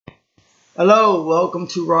Hello, welcome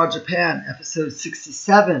to Raw Japan, episode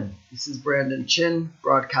 67. This is Brandon Chin,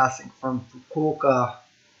 broadcasting from Fukuoka.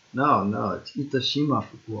 No, it's Itoshima,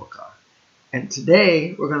 Fukuoka. And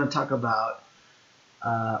today we're going to talk about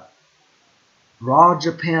Raw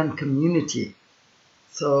Japan community.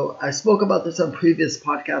 So I spoke about this on previous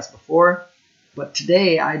podcasts before, but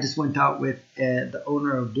today I just went out with the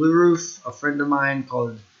owner of Blue Roof, a friend of mine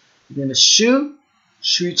called, his name is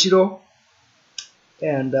Shuichiro.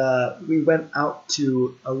 And we went out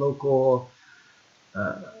to a local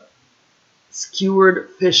skewered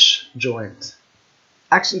fish joint.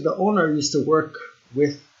 Actually, the owner used to work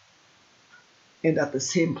with and at the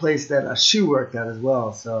same place that Shu worked at as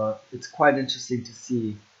well. So it's quite interesting to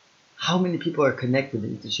see how many people are connected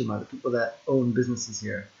in Itoshima, the people that own businesses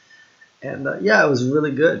here. And yeah, it was really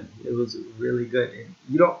good. It was really good. And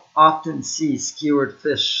you don't often see skewered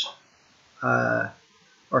fish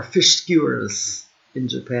or fish skewers in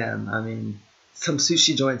Japan. I mean, some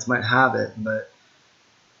sushi joints might have it, but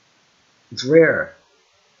it's rare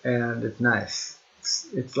and it's nice.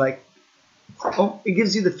 It's like, it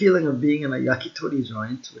gives you the feeling of being in a yakitori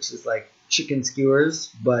joint, which is like chicken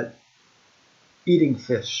skewers, but eating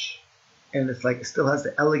fish. And it's like, it still has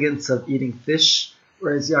the elegance of eating fish,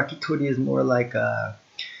 whereas yakitori is more like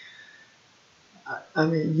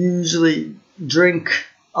you usually drink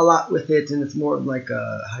a lot with it, and it's more like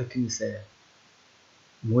how can you say it?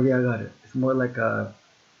 Moriagaru. It's more like a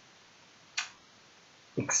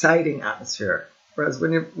exciting atmosphere. Whereas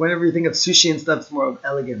whenever you think of sushi and stuff, it's more of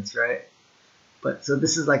elegance, right? But so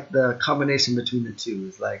this is like the combination between the two.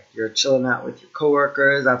 It's like you're chilling out with your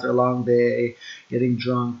coworkers after a long day, getting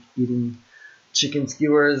drunk, eating chicken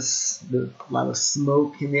skewers, a lot of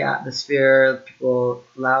smoke in the atmosphere, people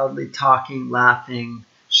loudly talking, laughing,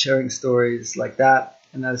 sharing stories like that.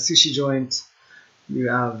 And at a sushi joint, you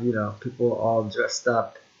have, people all dressed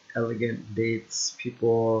up, elegant dates,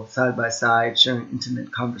 people side by side sharing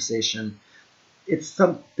intimate conversation. It's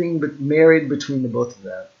something but married between the both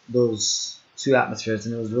of those two atmospheres,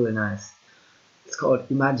 and it was really nice. It's called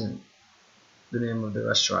Imagine, the name of the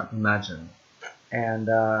restaurant, Imagine. And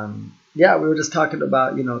yeah, we were just talking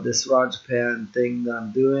about, this Raw Japan thing that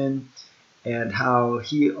I'm doing, and how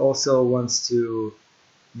he also wants to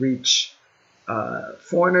reach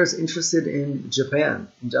foreigners interested in Japan,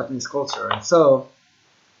 in Japanese culture. And so,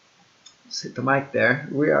 just hit the mic there,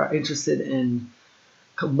 we are interested in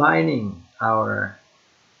combining our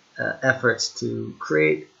efforts to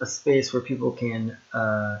create a space where people can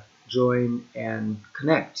join and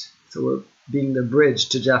connect. So we're being the bridge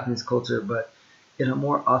to Japanese culture, but in a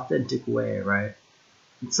more authentic way, right?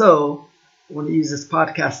 And so I want to use this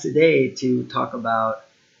podcast today to talk about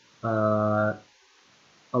a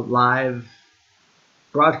live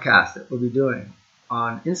broadcast that we'll be doing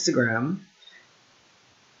on Instagram,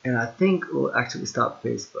 and I think we'll actually stop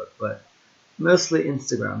Facebook, but mostly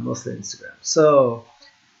Instagram. So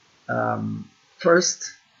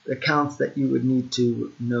first, the accounts that you would need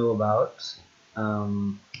to know about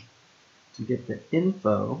to get the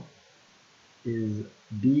info is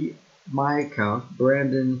my account,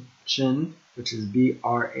 Brandon Chin, which is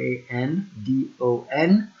BRANDON,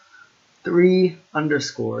 3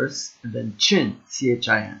 underscores, and then Chin,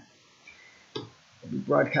 CHIN. I'll be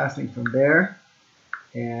broadcasting from there.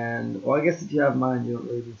 And, well, I guess if you have mine, you don't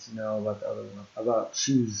really need to know about the other one. About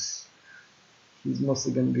shoes. He's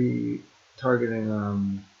mostly going to be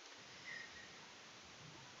targeting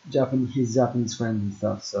his Japanese friends and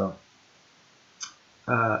stuff. So,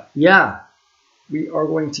 yeah, we are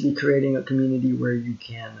going to be creating a community where you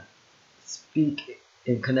can speak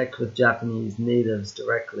and connect with Japanese natives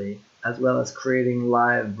directly, as well as creating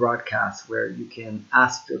live broadcasts where you can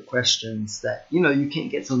ask your questions that you can't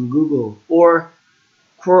get from Google or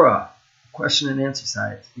Quora, question and answer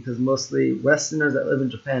sites, because mostly Westerners that live in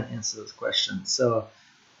Japan answer those questions. So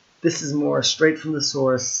this is more straight from the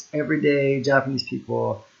source, everyday Japanese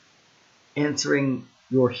people answering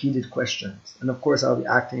your heated questions. And of course, I'll be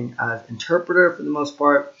acting as interpreter for the most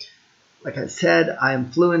part. Like I said, I am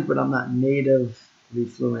fluent, but I'm not natively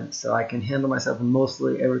fluent, so I can handle myself in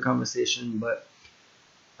mostly every conversation, but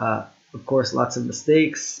of course, lots of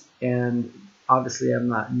mistakes, and obviously I'm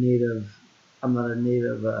not a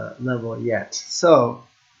native level yet. So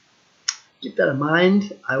keep that in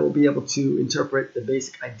mind. I will be able to interpret the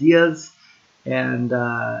basic ideas, and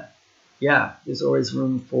yeah, there's always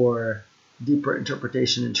room for deeper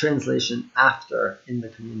interpretation and translation after in the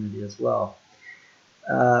community as well.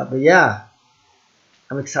 But yeah,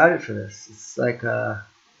 I'm excited for this. It's like I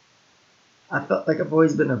felt like I've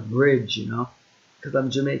always been a bridge, because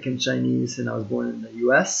I'm Jamaican Chinese and I was born in the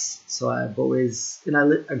U.S. So I've always, and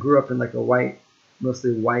I grew up in like a white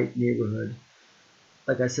mostly white neighborhood.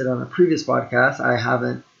 Like I said on a previous podcast, I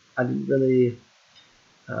didn't really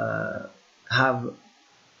have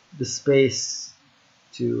the space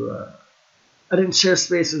to, I didn't share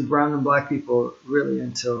space with brown and black people really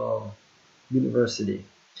until university.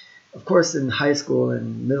 Of course, in high school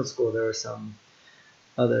and middle school, there were some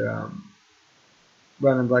other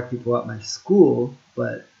brown and black people at my school,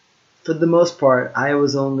 but for the most part, I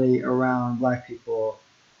was only around black people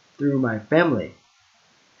through my family.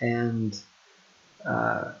 And,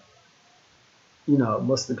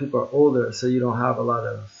 most of the people are older, so you don't have a lot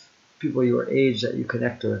of people your age that you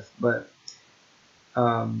connect with. But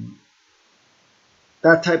that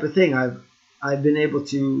type of thing, I've been able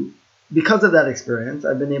to, because of that experience,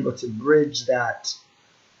 I've been able to bridge that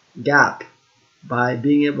gap by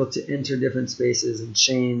being able to enter different spaces and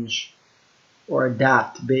change or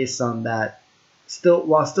adapt based on that,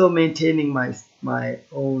 while still maintaining my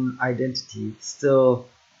own identity, still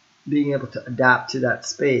being able to adapt to that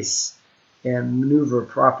space and maneuver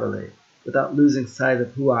properly without losing sight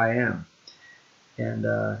of who I am. And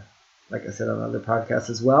like I said on other podcasts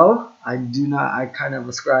as well, I kind of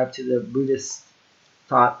ascribe to the Buddhist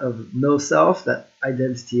thought of no self, that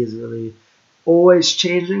identity is really always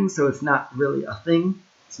changing, so it's not really a thing.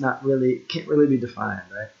 Can't really be defined,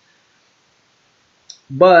 right?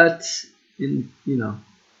 But in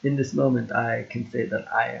this moment, I can say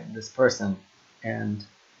that I am this person. And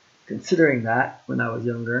considering that when I was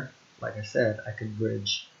younger, like I said, I could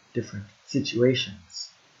bridge different situations,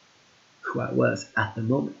 who I was at the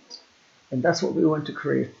moment. And that's what we want to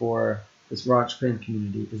create for this Raw Japan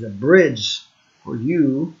community, is a bridge for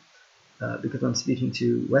you, because I'm speaking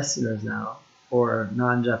to Westerners now, or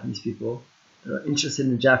non-Japanese people that are interested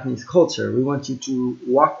in Japanese culture. We want you to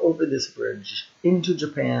walk over this bridge into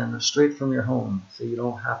Japan straight from your home, so you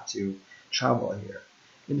don't have to travel here.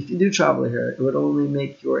 And if you do travel here, it would only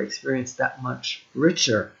make your experience that much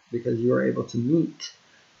richer, because you are able to meet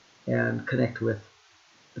and connect with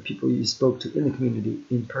the people you spoke to in the community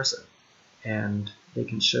in person. And they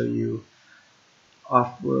can show you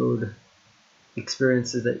off-road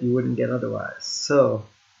experiences that you wouldn't get otherwise. So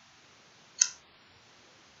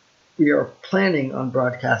we are planning on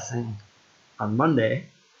broadcasting on Monday,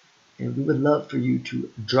 and we would love for you to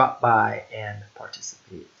drop by and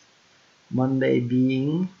participate. Monday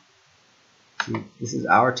being, this is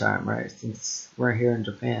our time, right? Since we're here in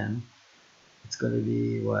Japan, it's going to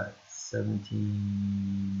be,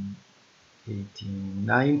 17, 18,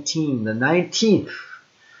 19, the 19th.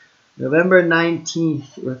 November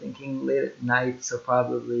 19th, we're thinking late at night, so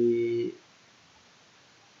probably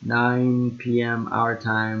 9 p.m. our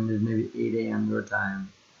time, is maybe 8 a.m. your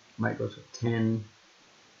time. Might go to 10.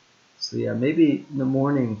 So yeah, maybe in the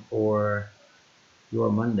morning for your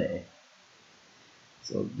Monday.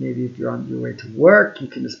 So maybe if you're on your way to work, you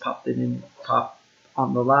can just pop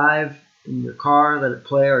on the live in your car, let it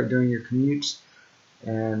play, or during your commute,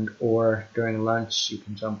 or during lunch you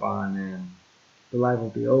can jump on, and the live will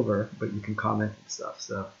be over, but you can comment and stuff.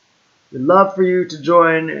 So we'd love for you to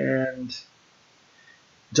join and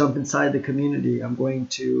jump inside the community. I'm going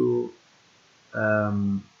to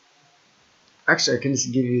actually, I can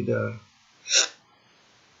just give you the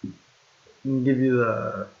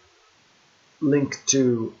link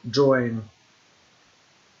to join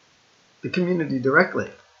the community directly,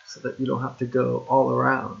 so that you don't have to go all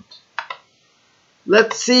around.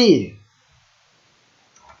 Let's see.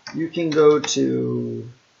 You can go to,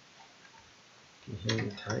 you can hear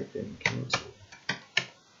me typing, can't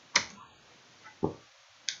you?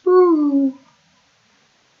 Boo.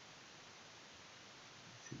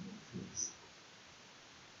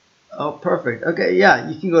 Oh, perfect. Okay, yeah,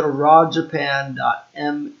 you can go to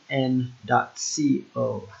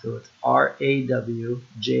rawjapan.mn.co. So it's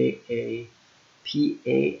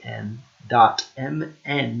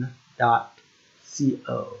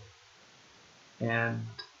rawjapan.mn.co. And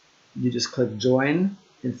you just click join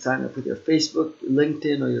and sign up with your Facebook,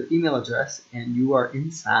 LinkedIn, or your email address, and you are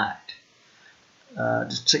inside.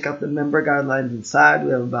 Just check out the member guidelines inside.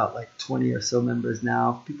 We have about 20 or so members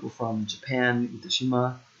now. People from Japan,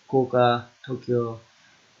 Itoshima, Fukuoka, Tokyo,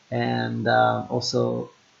 and also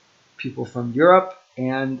people from Europe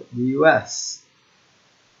and the US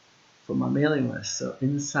from our mailing list. So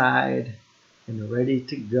inside and ready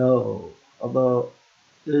to go. Although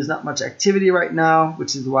there's not much activity right now,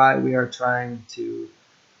 which is why we are trying to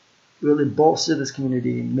really bolster this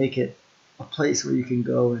community and make it a place where you can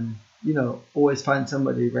go and, always find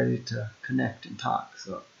somebody ready to connect and talk.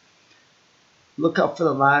 So look out for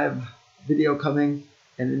the live video coming.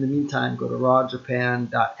 And in the meantime, go to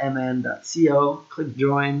rawjapan.mn.co, click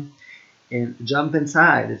join, and jump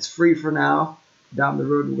inside. It's free for now. Down the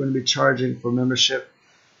road, we're going to be charging for membership,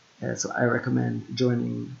 so I recommend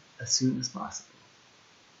joining as soon as possible.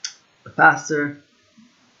 The faster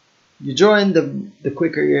you join, the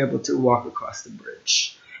quicker you're able to walk across the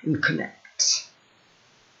bridge and connect.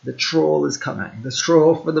 The troll is coming. The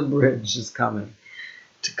troll for the bridge is coming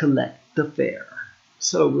to collect the fare.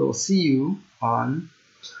 So we'll see you on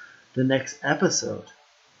the next episode.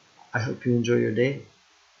 I hope you enjoy your day.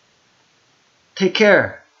 Take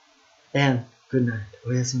care and good night.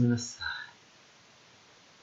 Oyasumi nasai.